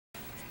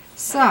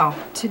So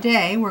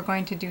today we're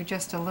going to do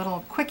just a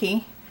little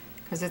quickie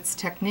because it's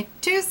Technique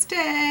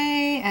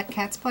Tuesday at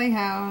Cat's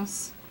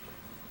Playhouse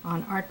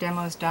on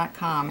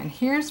artdemos.com, and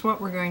here's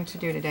what we're going to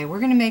do today. We're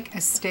going to make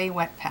a Stay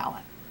Wet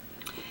palette.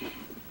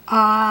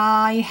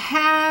 I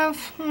have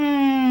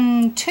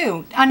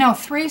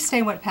three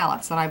Stay Wet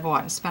palettes that I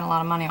bought and spent a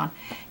lot of money on.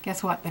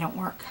 Guess what? They don't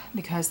work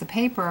because the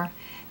paper,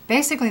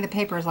 basically the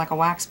paper is like a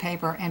wax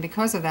paper, and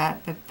because of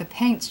that the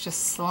paints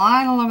just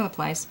slide all over the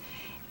place,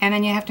 and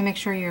then you have to make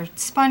sure your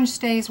sponge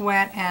stays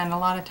wet, and a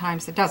lot of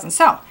times it doesn't.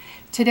 So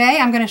today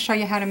I'm going to show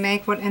you how to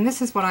make what, and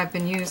this is what I've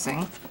been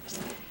using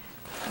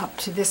up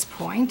to this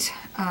point,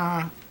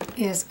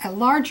 is a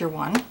larger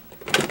one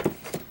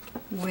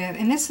with,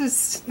 and this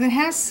is, it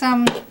has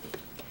some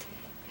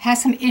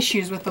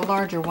issues with the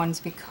larger ones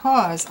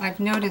because I've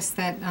noticed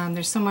that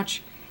there's so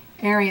much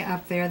area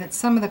up there that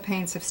some of the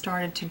paints have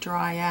started to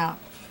dry out,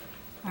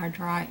 or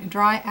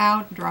dry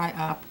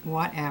up,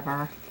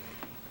 whatever.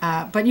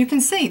 But you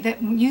can see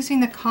that using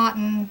the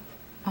cotton,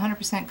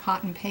 100%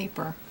 cotton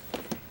paper,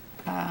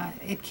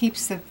 it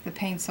keeps the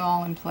paints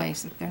all in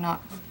place. If they're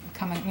not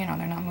coming, you know,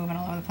 they're not moving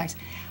all over the place.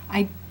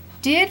 I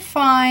did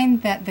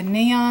find that the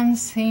neons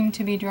seem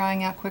to be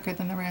drying out quicker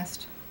than the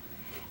rest.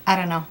 I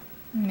don't know.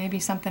 Maybe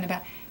something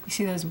about, you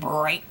see those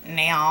bright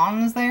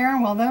neons there?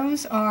 Well,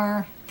 those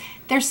are,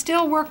 they're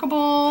still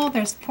workable.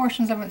 There's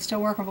portions of it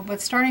still workable, but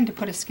it's starting to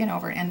put a skin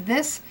over it. And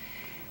this,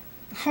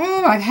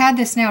 I've had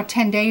this now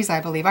 10 days, I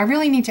believe. I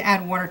really need to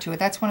add water to it.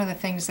 That's one of the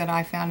things that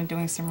I found in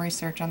doing some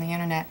research on the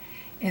internet,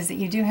 is that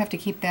you do have to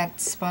keep that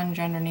sponge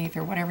underneath,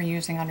 or whatever you're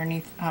using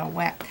underneath,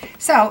 wet.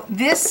 So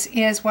this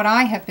is what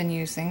I have been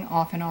using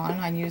off and on.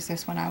 I used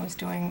this when I was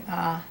doing,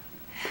 I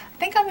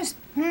think I was,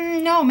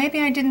 no, maybe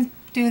I didn't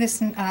do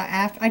this,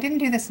 I didn't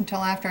do this until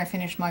after I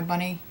finished my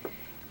Bunny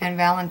and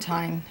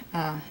Valentine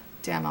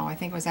demo. I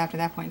think it was after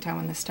that point in time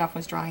when the stuff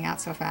was drying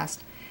out so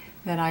fast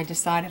that I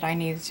decided I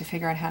needed to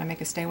figure out how to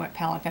make a Stay Wet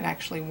palette that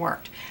actually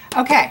worked.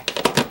 Okay,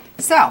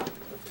 so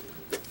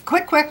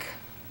quick,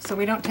 so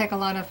we don't take a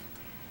lot of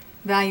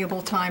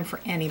valuable time for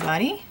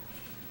anybody.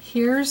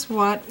 Here's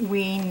what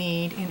we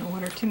need in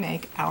order to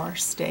make our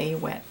Stay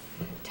Wet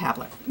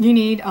tablet. You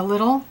need a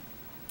little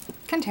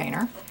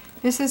container.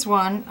 This is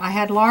one. I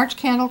had large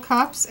candle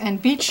cups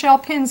and beach shell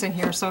pins in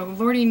here, so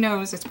Lordy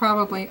knows it's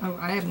probably, oh,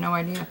 I have no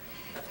idea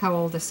how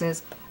old this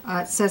is.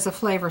 It says a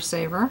flavor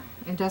saver.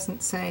 It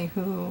doesn't say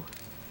who.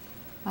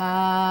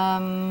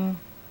 No,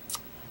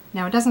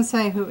 it doesn't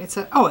say who. It's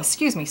a, oh,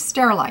 excuse me,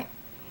 Sterilite.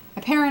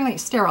 Apparently,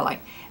 Sterilite.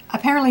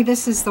 Apparently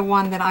this is the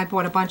one that I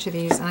bought a bunch of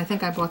these, and I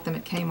think I bought them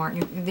at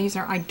Kmart. These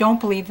are, I don't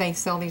believe they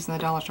sell these in the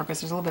dollar store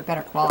because there's a little bit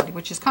better quality,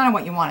 which is kind of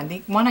what you wanted.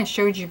 The one I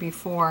showed you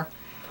before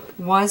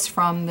was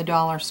from the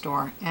dollar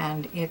store,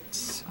 and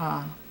it's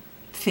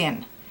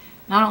thin.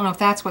 And I don't know if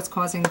that's what's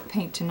causing the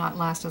paint to not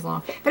last as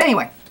long. But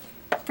anyway,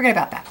 forget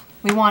about that.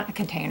 We want a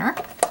container.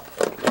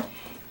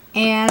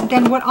 And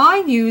then what I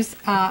use,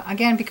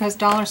 again, because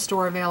dollar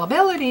store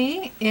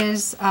availability,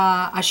 is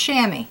a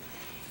chamois.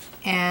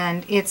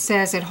 And it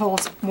says it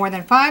holds more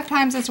than 5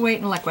 times its weight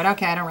in liquid.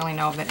 Okay, I don't really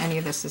know that any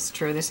of this is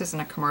true. This isn't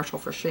a commercial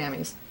for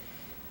chamois.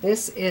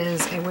 This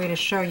is a way to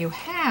show you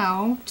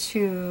how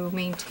to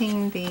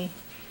maintain the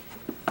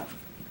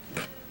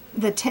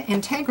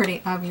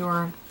integrity of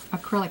your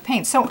acrylic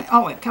paint. So,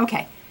 oh,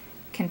 okay,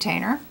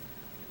 container.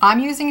 I'm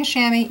using a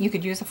chamois. You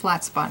could use a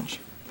flat sponge.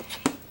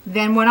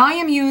 Then what I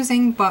am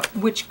using, but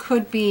which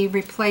could be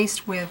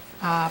replaced with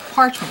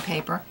parchment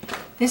paper,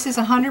 this is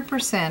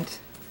 100%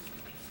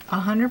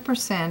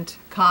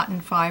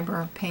 cotton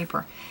fiber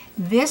paper.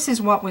 This is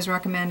what was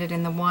recommended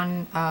in the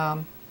one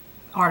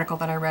article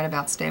that I read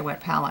about Stay Wet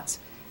palettes.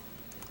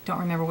 Don't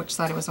remember which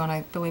site it was on.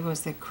 I believe it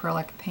was the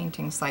acrylic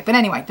painting site. But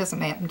anyway, it doesn't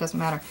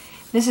matter.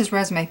 This is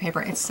resume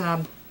paper. It's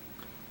a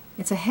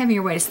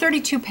heavier weight. It's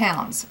 32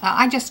 pounds.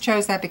 I just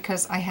chose that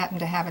because I happen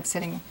to have it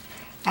sitting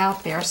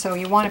out there. So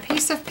you want a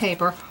piece of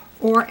paper,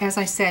 or as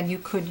I said, you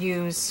could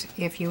use,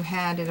 if you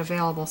had it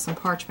available, some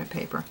parchment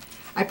paper.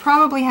 I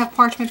probably have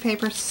parchment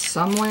paper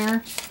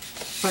somewhere,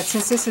 but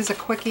since this is a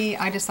quickie,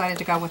 I decided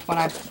to go with what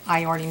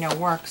I already know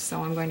works,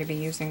 so I'm going to be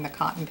using the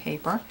cotton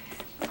paper.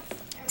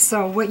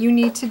 So what you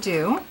need to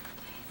do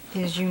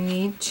is you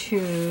need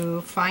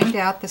to find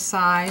out the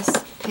size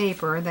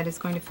paper that is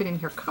going to fit in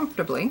here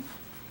comfortably.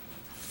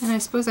 And I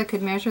suppose I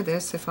could measure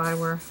this if I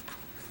were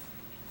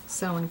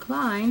so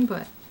inclined,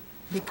 but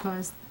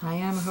because I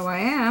am who I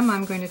am,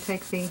 I'm going to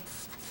take the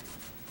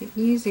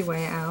easy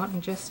way out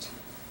and just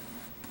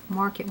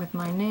mark it with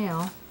my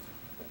nail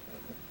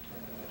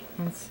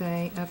and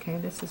say, okay,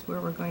 this is where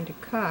we're going to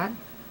cut.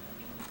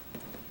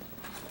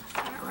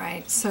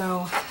 Alright,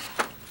 so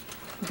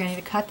we're going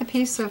to cut the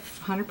piece of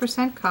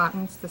 100%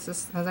 cotton. This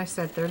is, as I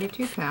said,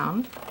 32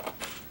 pound.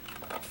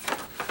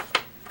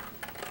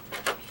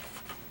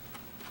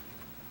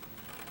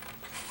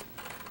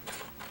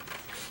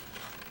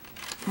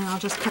 And I'll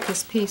just cut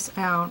this piece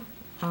out.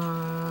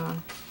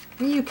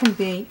 You can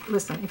be,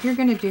 listen, if you're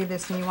going to do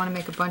this and you want to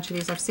make a bunch of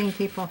these, I've seen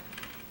people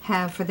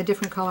have, for the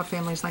different color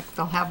families, like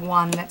they'll have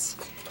one that's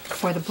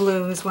for the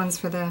blues, one's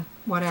for the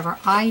whatever.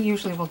 I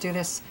usually will do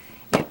this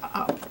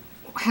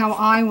how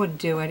I would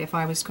do it if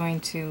I was going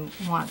to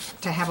want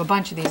to have a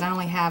bunch of these. I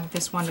only have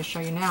this one to show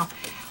you now.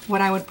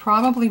 What I would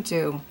probably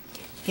do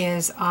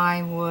is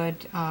I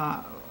would,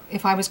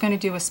 if I was going to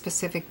do a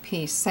specific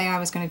piece, say I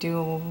was going to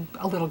do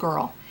a little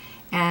girl,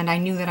 and I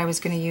knew that I was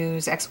going to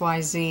use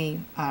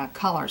XYZ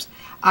colors,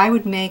 I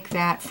would make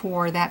that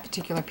for that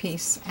particular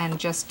piece and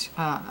just,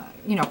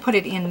 you know, put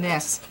it in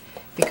this,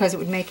 because it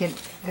would make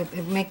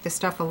the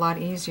stuff a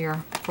lot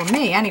easier, for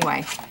me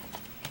anyway,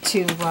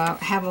 to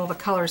have all the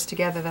colors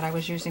together that I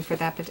was using for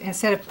that. But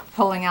instead of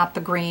pulling out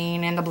the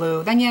green and the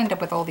blue, then you end up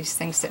with all these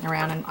things sitting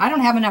around, and I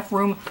don't have enough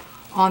room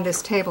on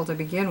this table to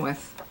begin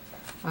with.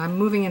 I'm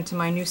moving into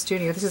my new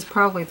studio. This is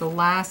probably the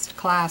last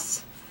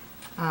class.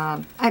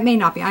 It may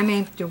not be. I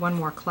may do one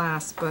more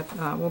class, but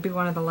will be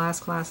one of the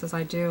last classes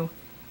I do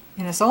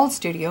in this old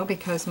studio,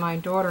 because my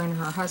daughter and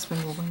her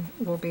husband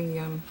will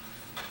be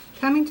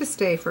coming to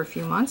stay for a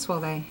few months while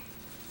they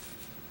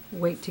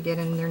wait to get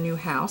in their new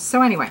house.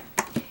 So anyway,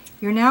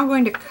 you're now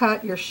going to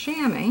cut your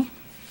chamois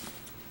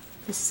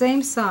the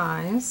same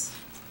size,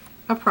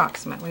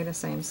 approximately the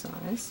same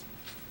size.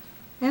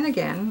 And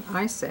again,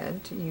 I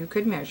said you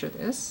could measure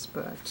this,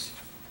 but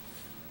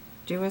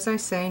do as I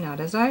say, not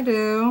as I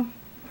do.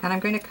 And I'm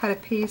going to cut a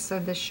piece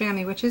of the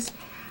chamois, which is,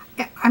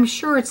 I'm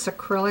sure it's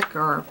acrylic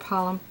or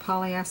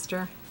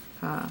polyester.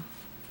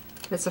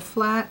 It's a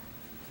flat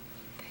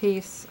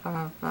piece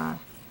of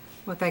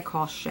what they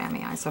call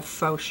chamois. It's a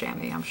faux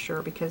chamois, I'm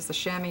sure, because the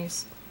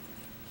chamois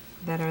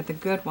that are the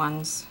good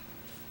ones,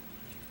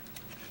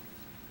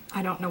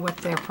 I don't know what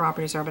their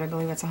properties are, but I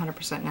believe it's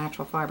 100%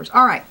 natural fibers.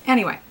 All right,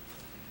 anyway,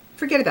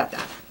 forget about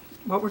that.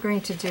 What we're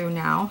going to do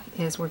now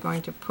is we're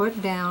going to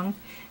put down,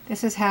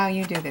 this is how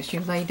you do this.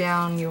 You lay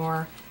down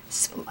your,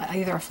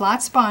 either a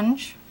flat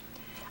sponge,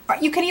 or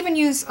you can even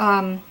use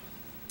a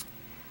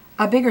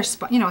bigger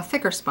sponge, you know, a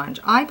thicker sponge.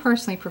 I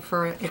personally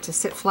prefer it to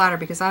sit flatter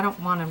because I don't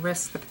want to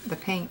risk the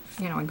paint,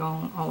 you know,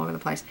 going all over the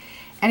place.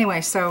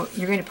 Anyway, so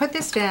you're going to put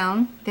this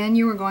down, then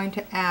you are going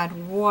to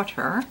add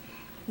water,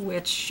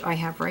 which I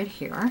have right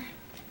here.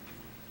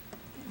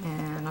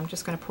 And I'm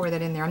just going to pour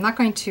that in there. I'm not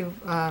going to,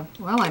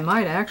 well, I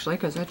might actually,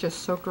 because that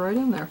just soaked right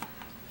in there.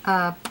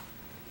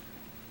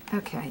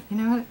 Okay, you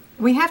know what?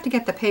 We have to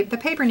get the paper. The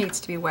paper needs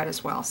to be wet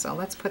as well, so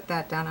let's put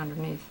that down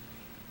underneath.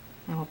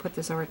 And we'll put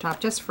this over top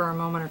just for a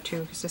moment or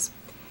two, because this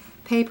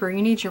paper,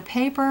 you need your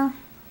paper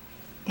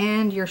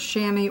and your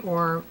chamois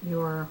or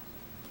your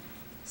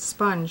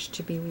sponge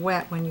to be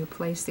wet when you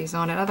place these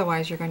on it.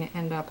 Otherwise, you're going to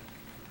end up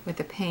with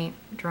the paint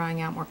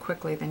drying out more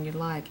quickly than you'd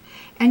like.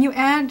 And you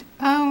add,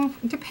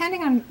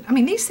 depending on, I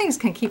mean, these things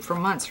can keep for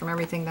months from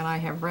everything that I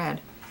have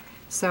read.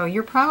 So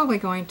you're probably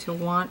going to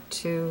want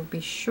to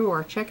be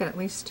sure, check it at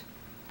least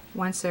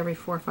once every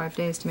 4 or 5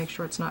 days to make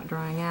sure it's not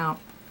drying out.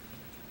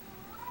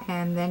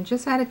 And then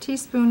just add a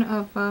teaspoon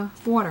of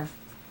water.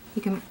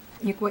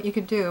 What you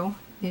could do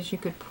is you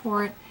could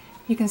pour it.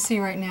 You can see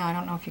right now, I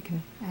don't know if you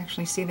can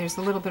actually see, there's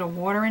a little bit of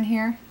water in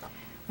here,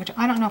 which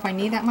I don't know if I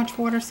need that much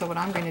water, so what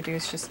I'm going to do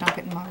is just dump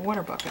it in my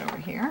water bucket over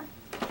here.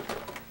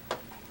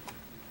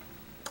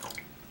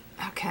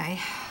 Okay,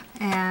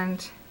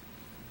 and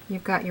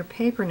you've got your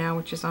paper now,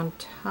 which is on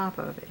top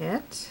of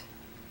it.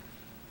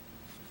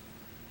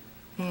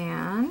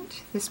 And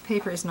this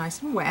paper is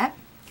nice and wet.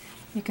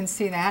 You can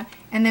see that.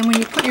 And then when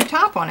you put your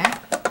top on it,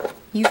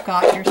 you've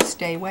got your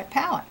Stay Wet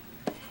palette.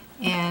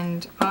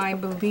 And I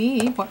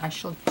believe what I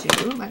shall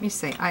do, let me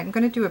see, I'm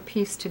going to do a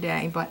piece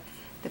today, but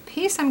the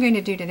piece I'm going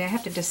to do today, I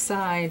have to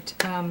decide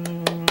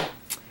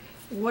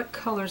what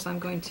colors I'm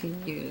going to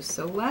use.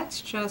 So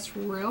let's just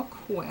real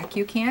quick,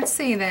 you can't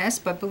see this,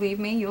 but believe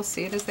me, you'll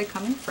see it as they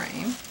come in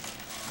frame.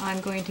 I'm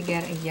going to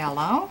get a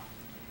yellow.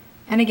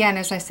 And again,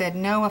 as I said,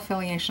 no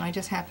affiliation. I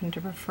just happen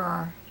to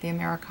prefer the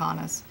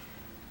Americanas.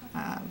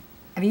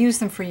 I've used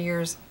them for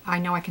years. I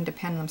know I can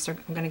depend on them, so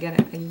I'm going to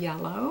get a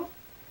yellow.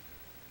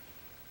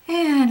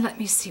 And let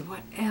me see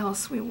what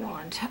else we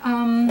want.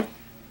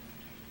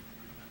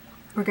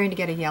 We're going to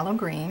get a yellow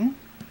green.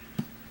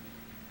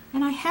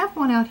 And I have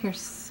one out here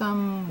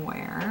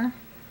somewhere.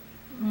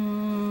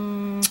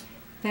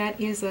 That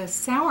is a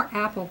sour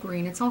apple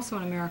green. It's also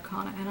an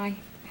Americana, and I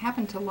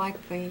happen to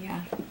like the,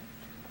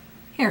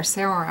 here,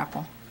 sour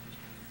apple.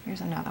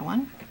 Here's another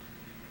one.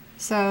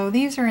 So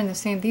these are in the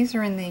same, these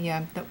are in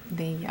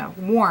the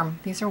warm,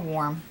 these are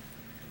warm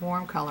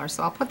colors.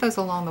 So I'll put those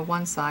along the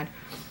one side.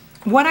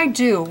 What I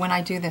do when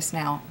I do this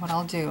now, what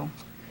I'll do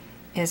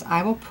is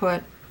I will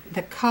put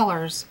the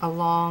colors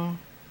along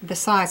the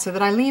side so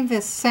that I leave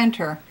this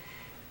center,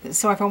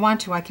 so if I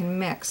want to I can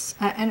mix.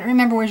 And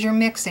remember, as you're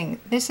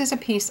mixing, this is a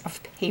piece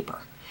of paper.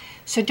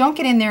 So don't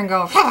get in there and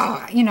go,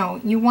 ah! You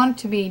know, you want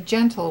to be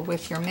gentle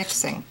with your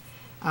mixing.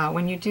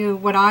 When you do,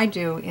 what I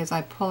do is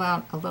I pull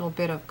out a little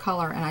bit of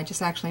color and I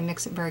just actually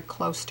mix it very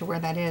close to where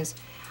that is.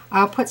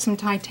 I'll put some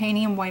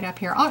titanium white up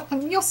here.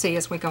 You'll see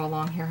as we go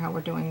along here how we're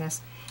doing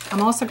this.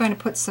 I'm also going to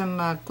put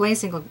some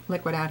glazing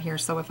liquid out here,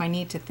 so if I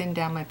need to thin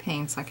down my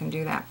paints, I can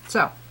do that.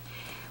 So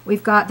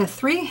we've got the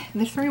three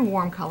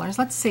warm colors.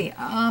 Let's see.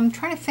 I'm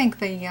trying to think.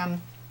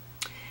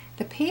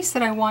 the piece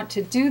that I want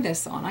to do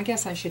this on, I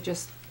guess I should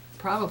just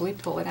probably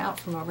pull it out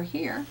from over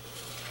here.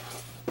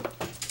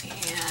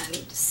 And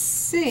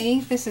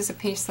see, this is a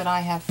piece that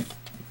I have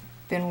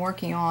been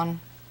working on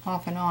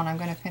off and on. I'm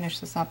going to finish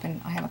this up,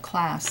 and I have a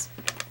class,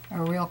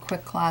 a real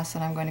quick class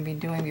that I'm going to be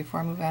doing before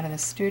I move out of the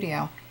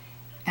studio.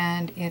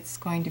 And it's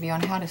going to be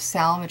on how to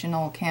salvage an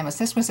old canvas.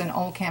 This was an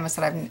old canvas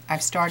that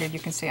I've started. You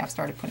can see I've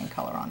started putting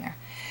color on there.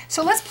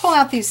 So let's pull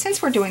out these,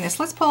 since we're doing this,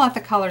 let's pull out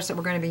the colors that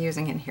we're going to be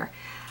using in here.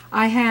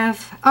 I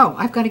have, oh,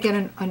 I've got to get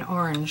an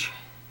orange.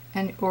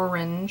 An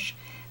orange.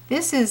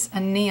 This is a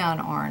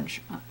neon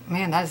orange.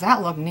 Man, does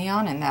that look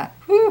neon in that?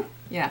 Whew,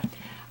 yeah.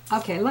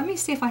 Okay, let me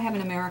see if I have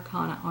an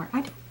Americana orange.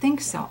 I don't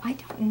think so. I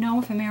don't know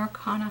if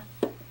Americana,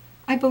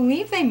 I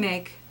believe they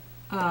make,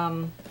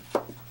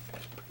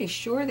 pretty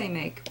sure they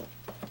make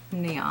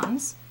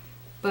neons,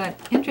 but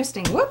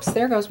interesting. Whoops,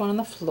 there goes one on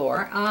the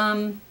floor.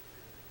 In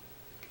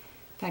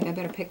fact, I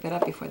better pick that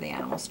up before the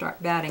animals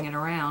start batting it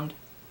around.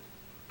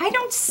 I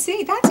don't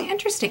see, that's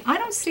interesting. I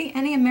don't see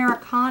any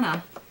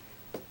Americana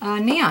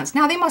neons.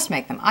 Now, they must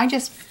make them. I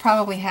just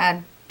probably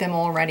had them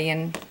already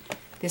in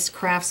this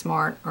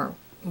Craftsmart or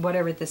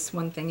whatever this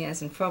one thing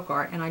is in Folk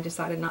Art, and I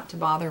decided not to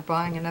bother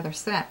buying another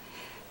set.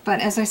 But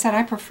as I said,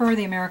 I prefer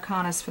the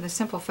Americanas for the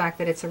simple fact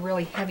that it's a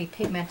really heavy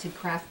pigmented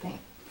craft paint.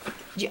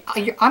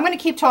 I'm going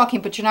to keep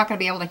talking, but you're not going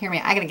to be able to hear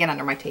me. I got to get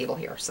under my table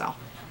here, so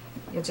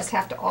you'll just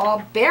have to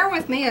all bear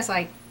with me as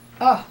I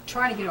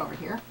try to get over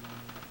here.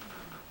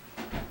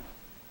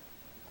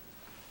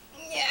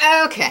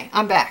 Yeah, okay,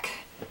 I'm back.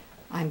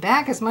 I'm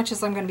back as much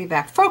as I'm going to be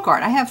back. Folk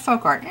Art. I have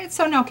Folk Art. It's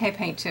an okay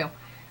paint, too.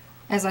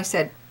 As I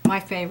said, my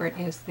favorite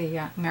is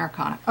the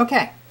Americana.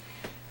 Okay,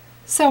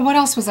 so what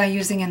else was I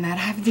using in that?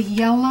 I have the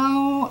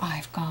yellow.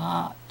 I've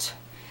got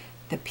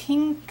the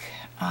pink.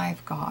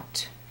 I've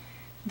got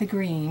the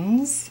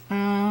greens. Did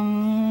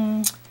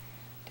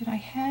I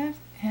have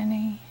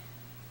any?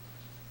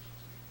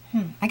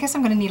 I guess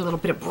I'm going to need a little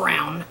bit of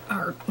brown,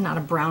 or not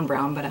a brown,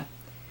 but a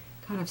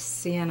kind of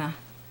sienna.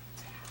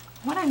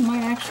 What I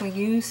might actually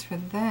use for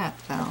that,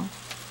 though,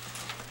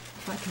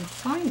 if I can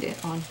find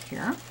it on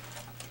here,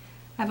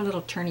 I have a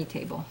little turny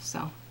table,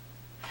 so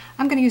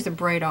I'm going to use the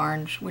bright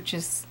orange, which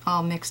is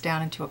all mixed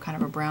down into a kind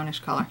of a brownish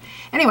color.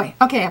 Anyway,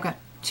 okay, I've got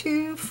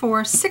 2,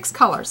 4, 6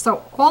 colors.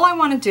 So all I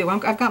want to do,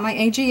 I've got my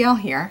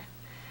AGL here,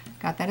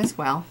 got that as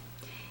well,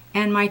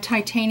 and my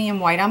titanium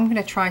white. I'm going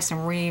to try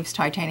some Reeves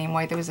titanium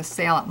white. There was a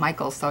sale at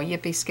Michael's, so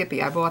yippee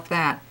skippy, I bought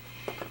that.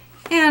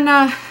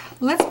 And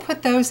let's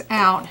put those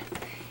out,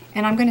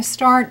 and I'm going to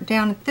start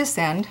down at this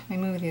end. Let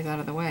me move these out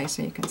of the way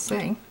so you can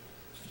see.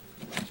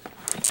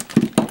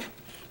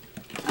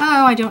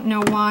 Oh, I don't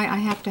know why I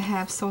have to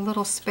have so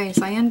little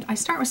space. I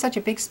start with such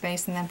a big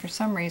space, and then for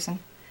some reason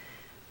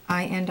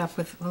I end up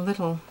with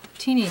little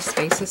teeny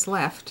spaces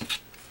left.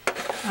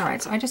 All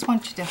right, so I just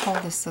want you to hold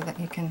this so that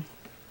you can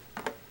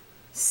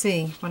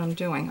see what I'm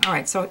doing. All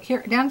right, so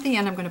here down at the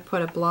end I'm going to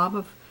put a blob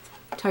of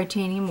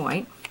titanium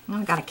white.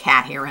 I've got a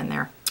cat here in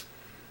there.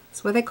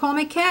 That's what they call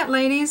me, cat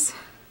ladies.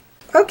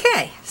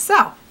 Okay,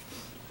 so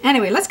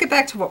anyway, let's get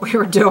back to what we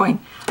were doing.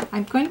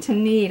 I'm going to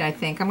need, I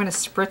think, I'm going to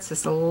spritz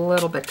this a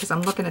little bit because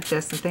I'm looking at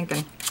this and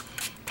thinking,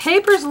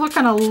 paper's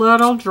looking a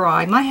little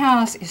dry. My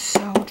house is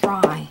so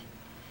dry.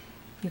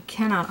 I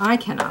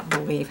cannot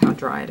believe how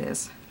dry it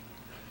is.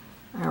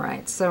 All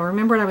right, so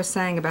remember what I was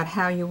saying about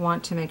how you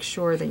want to make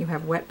sure that you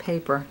have wet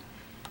paper.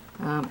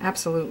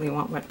 Absolutely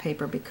want wet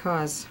paper,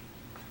 because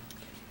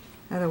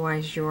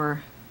otherwise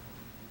your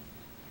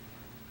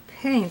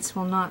paints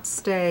will not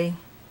stay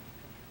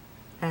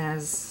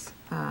as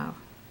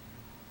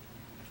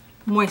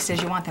moist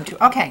as you want them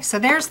to. Okay, so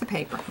there's the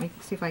paper. Let me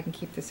see if I can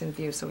keep this in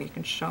view so I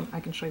can show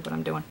you what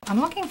I'm doing.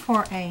 I'm looking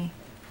for a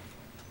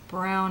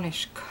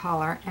brownish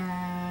color,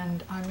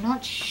 and I'm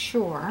not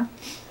sure.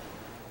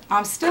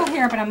 I'm still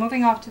here, but I'm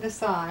moving off to the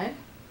side.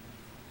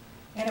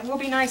 And it will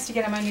be nice to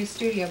get in my new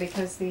studio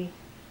because the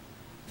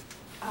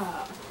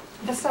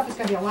stuff is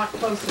going to be a lot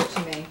closer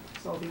to me,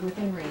 so it'll be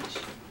within reach.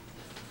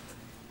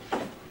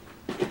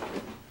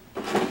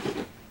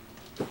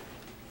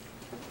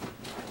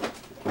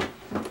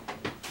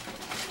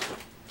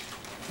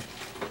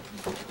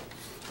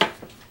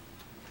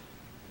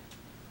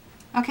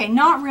 Okay,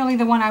 not really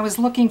the one I was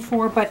looking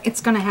for, but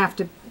it's going to have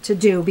to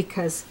do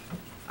because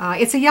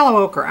it's a yellow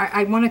ochre.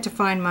 I wanted to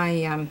find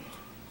my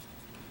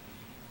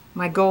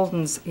my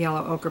Golden's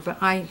yellow ochre, but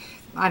I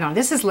don't know.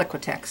 This is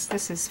Liquitex.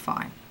 This is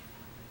fine.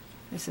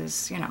 This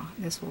is, you know,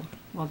 this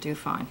will do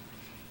fine.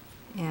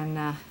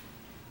 And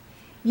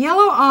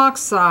yellow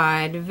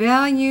oxide,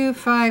 value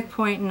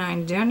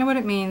 5.9. Don't know what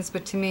it means,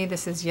 but to me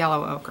this is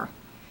yellow ochre.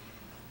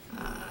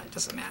 It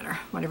doesn't matter.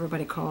 What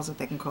everybody calls it,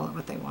 they can call it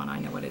what they want. I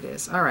know what it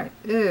is. All right.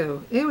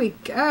 Ooh, here we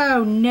go.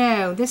 Oh,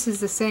 no. This is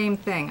the same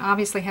thing.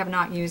 Obviously have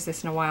not used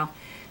this in a while.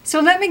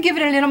 So let me give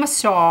it a little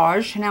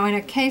massage. Now, in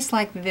a case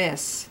like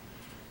this,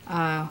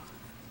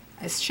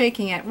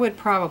 shaking it would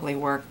probably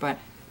work, but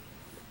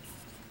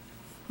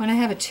when I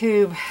have a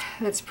tube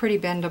that's pretty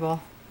bendable,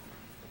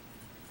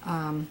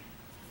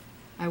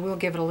 I will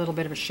give it a little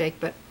bit of a shake,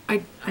 but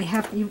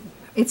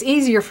it's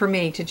easier for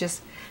me to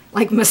just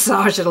like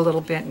massage it a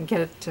little bit and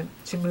get it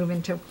to move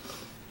into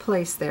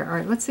place there. All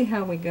right, let's see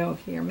how we go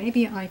here.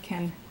 Maybe I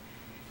can,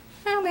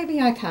 well,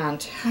 maybe I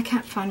can't. I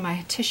can't find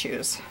my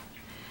tissues.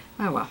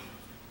 Oh well,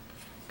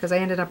 because I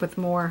ended up with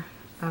more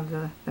of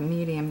the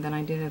medium than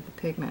I did of the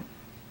pigment.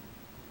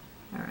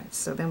 All right,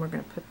 so then we're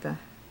going to put the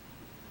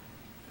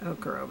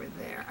ochre over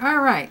there. All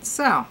right,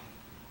 so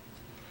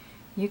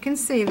you can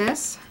see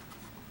this,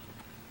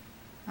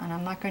 and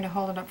I'm not going to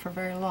hold it up for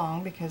very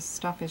long because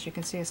stuff, as you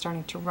can see, is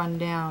starting to run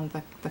down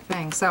the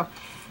thing. So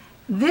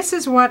this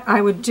is what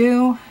I would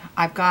do.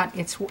 I've got,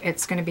 it's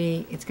going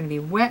to be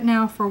wet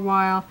now for a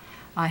while.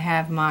 I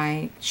have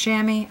my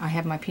chamois, I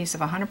have my piece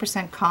of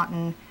 100%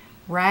 cotton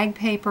rag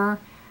paper,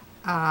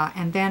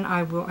 and then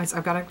I've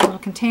got a little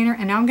container,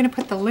 and now I'm going to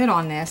put the lid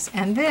on this,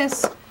 and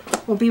this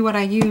will be what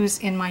I use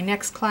in my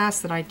next class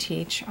that I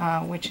teach,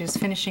 which is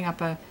finishing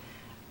up a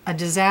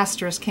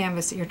disastrous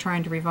canvas that you're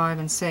trying to revive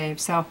and save.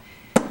 So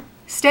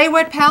stay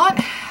wet palette.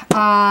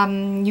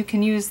 You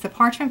can use the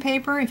parchment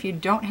paper if you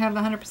don't have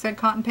the 100%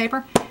 cotton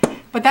paper,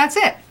 but that's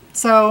it.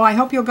 So I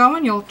hope you'll go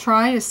and you'll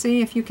try to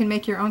see if you can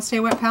make your own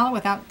stay wet palette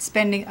without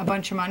spending a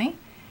bunch of money.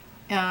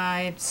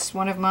 It's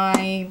one of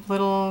my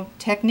little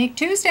Technique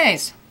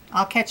Tuesdays.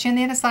 I'll catch you on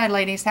the other side,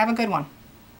 ladies. Have a good one.